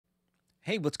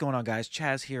Hey, what's going on, guys?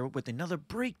 Chaz here with another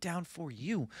breakdown for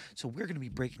you. So we're going to be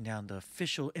breaking down the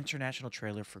official international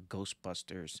trailer for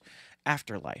Ghostbusters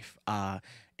Afterlife.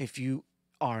 If you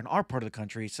are in our part of the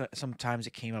country, sometimes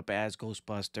it came up as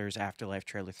Ghostbusters Afterlife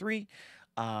Trailer 3,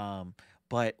 um,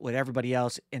 but with everybody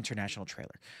else, international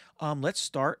trailer. Let's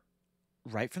start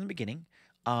right from the beginning.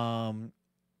 Um,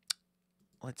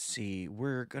 let's see,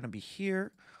 we're going to be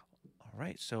here. All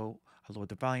right, so I'll lower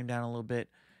the volume down a little bit.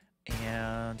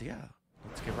 And yeah,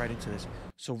 let's get right into this.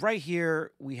 So right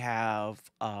here we have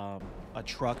a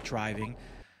truck driving.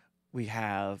 We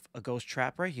have a ghost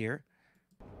trap right here.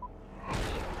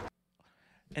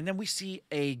 And then we see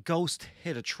a ghost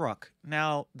hit a truck.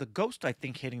 Now, the ghost I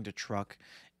think hitting the truck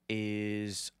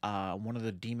is one of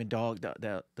the demon dog,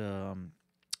 the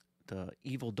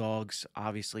evil dogs,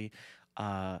 obviously.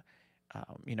 I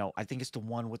think it's the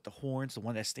one with the horns, the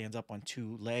one that stands up on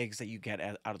two legs that you get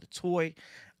out of the toy.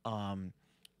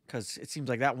 Because it seems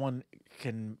like that one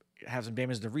can have some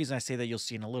damage. The reason I say that, you'll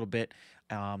see in a little bit,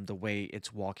 the way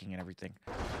it's walking and everything.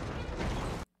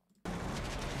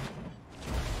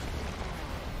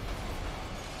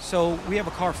 So we have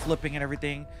a car flipping and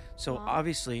everything. So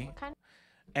obviously,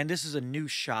 and this is a new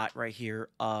shot right here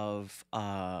of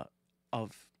the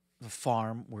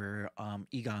farm where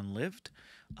Egon lived.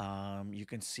 You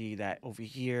can see that over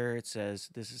here it says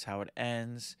this is how it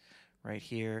ends right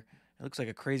here. It looks like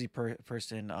a crazy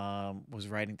person was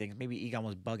writing things. Maybe Egon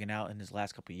was bugging out in his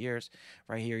last couple of years.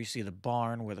 Right here you see the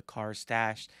barn where the car is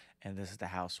stashed, and this is the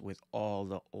house with all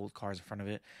the old cars in front of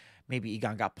it. Maybe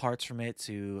Egon got parts from it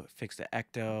to fix the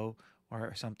ecto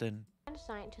or something. What kind of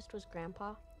scientist was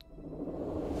Grandpa?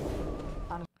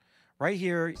 Right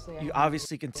here, you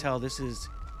obviously can tell this is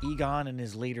Egon in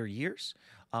his later years,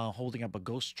 holding up a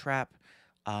ghost trap.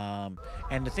 And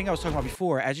the thing I was talking about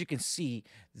before, as you can see,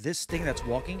 this thing that's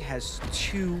walking has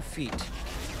 2 feet.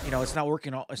 You know, it's not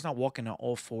walking on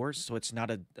all fours, so it's not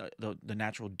the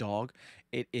natural dog.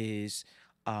 It is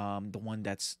the one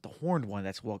that's the horned one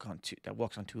that walks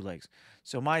on 2 legs.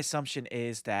 So my assumption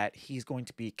is that he's going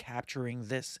to be capturing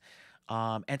this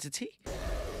entity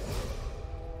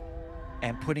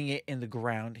and putting it in the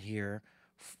ground here,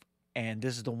 and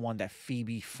this is the one that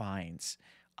Phoebe finds.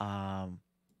 I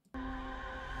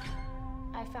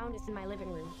found it in my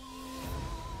living room.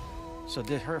 So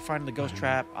her finding the ghost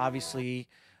trap, obviously.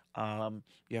 You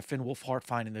have Finn Wolfhard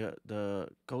finding the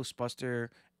Ghostbuster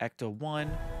Ecto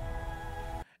 1.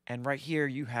 And right here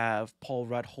you have Paul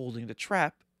Rudd holding the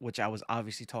trap, which I was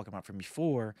obviously talking about from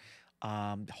before,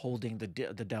 holding the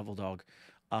devil dog,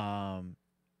 or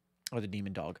the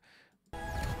demon dog.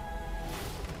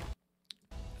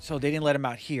 So they didn't let him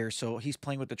out here, so he's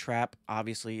playing with the trap.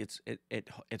 Obviously,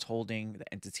 it's holding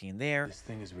the entity in there. This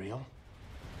thing is real?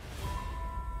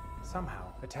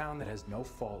 Somehow, a town that has no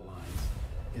fault lines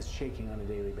is shaking on a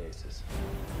daily basis.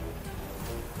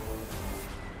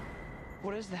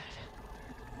 What is that?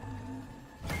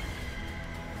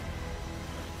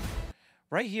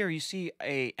 Right here, you see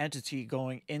a entity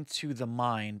going into the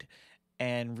mind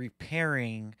and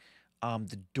repairing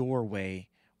the doorway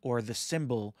or the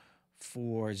symbol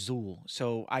for Zuul.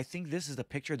 So I think this is the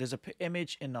picture. There's a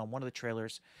image in one of the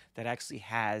trailers that actually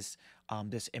has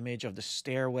this image of the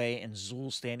stairway and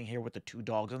Zuul standing here with the 2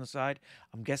 dogs on the side.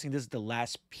 I'm guessing this is the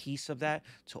last piece of that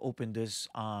to open this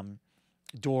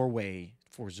doorway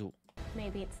for Zuul.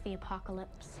 Maybe it's the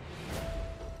apocalypse.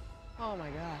 Oh my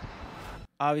god.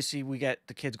 Obviously, we get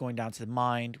the kids going down to the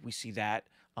mine. We see that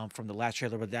from the last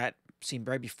trailer, but that scene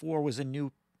right before was a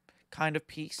new kind of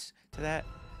piece to that.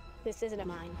 This isn't a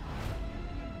mine.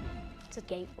 It's a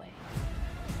gateway.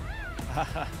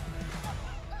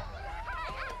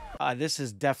 This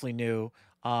is definitely new.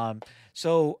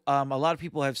 So a lot of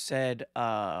people have said,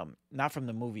 not from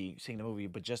the movie, seeing the movie,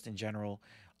 but just in general,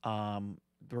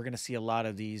 we're going to see a lot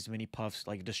of these mini puffs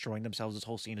like destroying themselves. This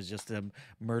whole scene is just them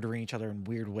murdering each other in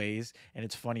weird ways. And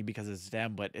it's funny because it's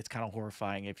them, but it's kind of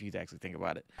horrifying if you actually think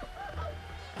about it.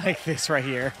 Like this right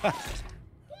here.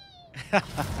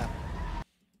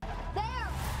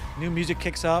 New music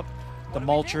kicks up. The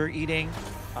mulcher eating.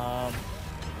 I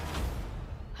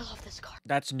love this car.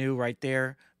 That's new right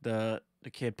there. The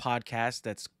kid podcast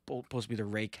that's supposed to be the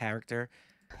Ray character.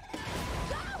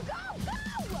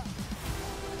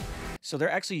 So they're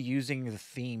actually using the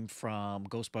theme from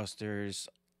Ghostbusters,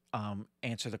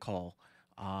 Answer the Call,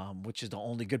 which is the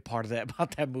only good part of that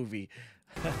about that movie.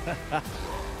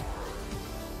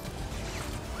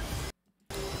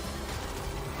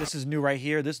 This is new right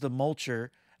here. This is the mulcher.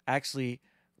 Actually,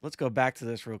 let's go back to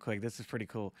this real quick. This is pretty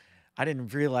cool. I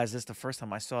didn't realize this the first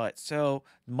time I saw it. So,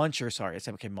 muncher, sorry, I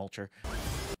said okay, mulcher.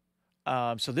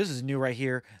 So this is new right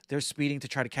here. They're speeding to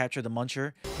try to capture the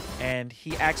muncher, and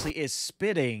he actually is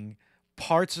spitting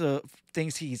parts of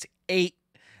things he's ate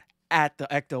at the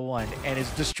Ecto-1 and is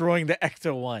destroying the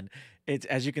Ecto-1. It's,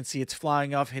 as you can see, it's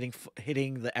flying off, hitting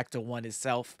the Ecto-1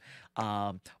 itself.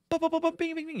 Bing,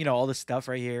 bing, bing, you know, all this stuff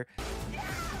right here.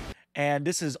 And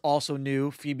this is also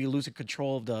new. Phoebe losing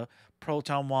control of the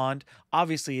proton wand.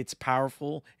 Obviously, it's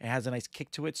powerful. It has a nice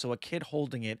kick to it. So a kid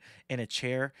holding it in a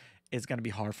chair is going to be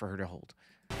hard for her to hold.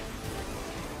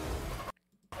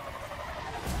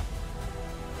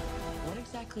 What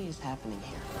exactly is happening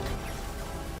here?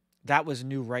 That was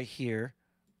new right here.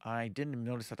 I didn't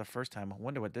notice that the first time. I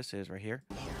wonder what this is right here.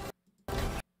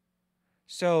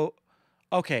 So,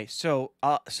 okay, so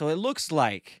it looks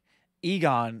like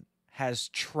Egon has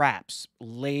traps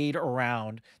laid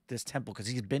around this temple because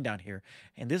he's been down here,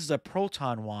 and this is a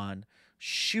proton wand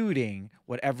shooting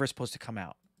whatever is supposed to come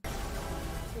out. We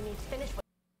need to finish what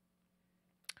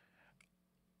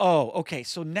Oh, okay.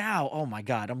 So now, oh my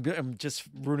God, I'm just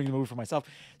ruining the movie for myself.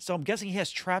 So I'm guessing he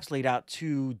has traps laid out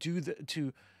to do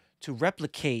to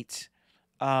replicate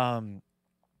the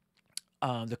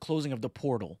closing of the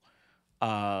portal.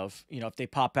 Of, you know, if they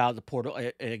pop out the portal,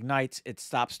 it ignites, it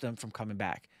stops them from coming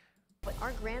back.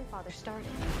 our grandfather started.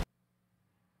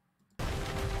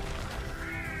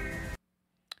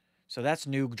 So that's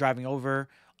new. Driving over.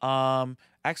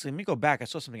 Actually, let me go back. I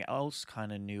saw something else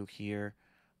kind of new here.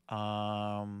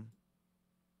 Let's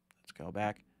go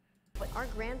back. But our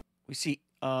We see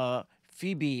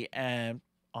Phoebe and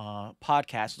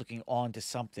Podcast looking on to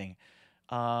something.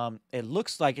 It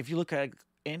looks like if you look at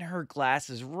in her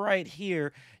glasses right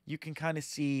here, you can kind of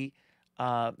see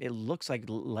it looks like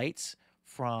lights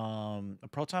from a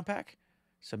proton pack.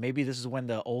 So maybe this is when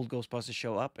the old Ghostbusters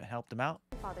show up and help them out.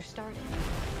 grandfather started.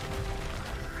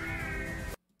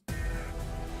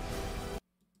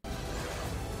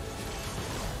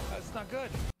 That's not good.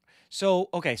 So,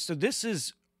 okay, so this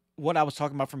is what I was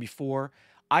talking about from before.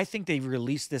 I think they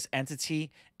released this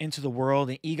entity into the world,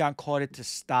 and Egon caught it to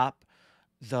stop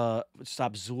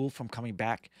Zuul from coming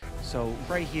back. So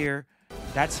right here,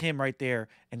 that's him right there,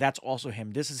 and that's also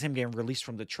him. This is him getting released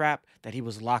from the trap that he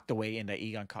was locked away in, that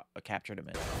Egon captured him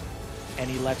in. And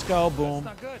he lets go, boom.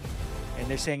 That's not good. And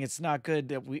they're saying it's not good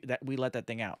that we let that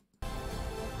thing out.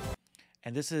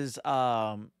 And this is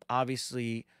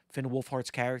obviously Finn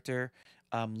Wolfhard's character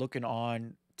looking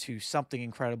on to something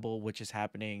incredible, which is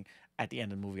happening at the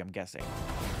end of the movie, I'm guessing.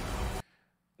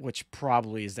 Which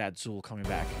probably is that Zuul coming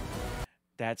back.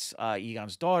 That's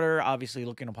Egon's daughter, obviously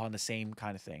looking upon the same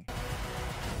kind of thing.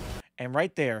 And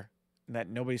right there, that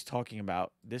nobody's talking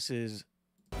about, this is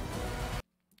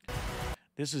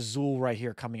Zuul right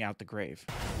here coming out the grave.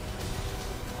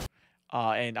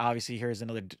 And obviously here's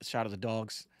another shot of the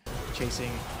dogs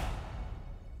chasing.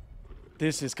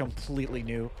 This is completely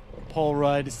new. Paul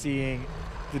Rudd seeing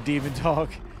the demon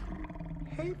dog.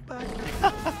 Hey, buddy.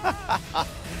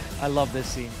 I love this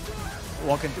scene.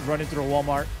 Running through a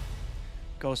Walmart.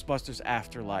 Ghostbusters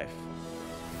Afterlife.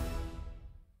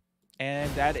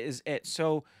 And that is it.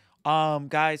 So,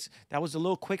 guys, that was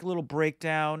a quick little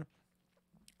breakdown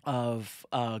of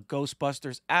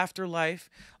Ghostbusters Afterlife.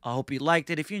 I hope you liked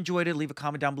it. If you enjoyed it, leave a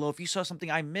comment down below. If you saw something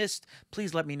I missed,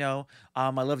 please let me know. I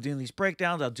love doing these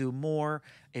breakdowns. I'll do more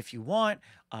if you want.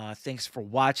 Thanks for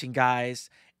watching,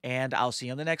 guys, and I'll see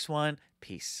you on the next one.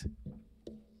 Peace.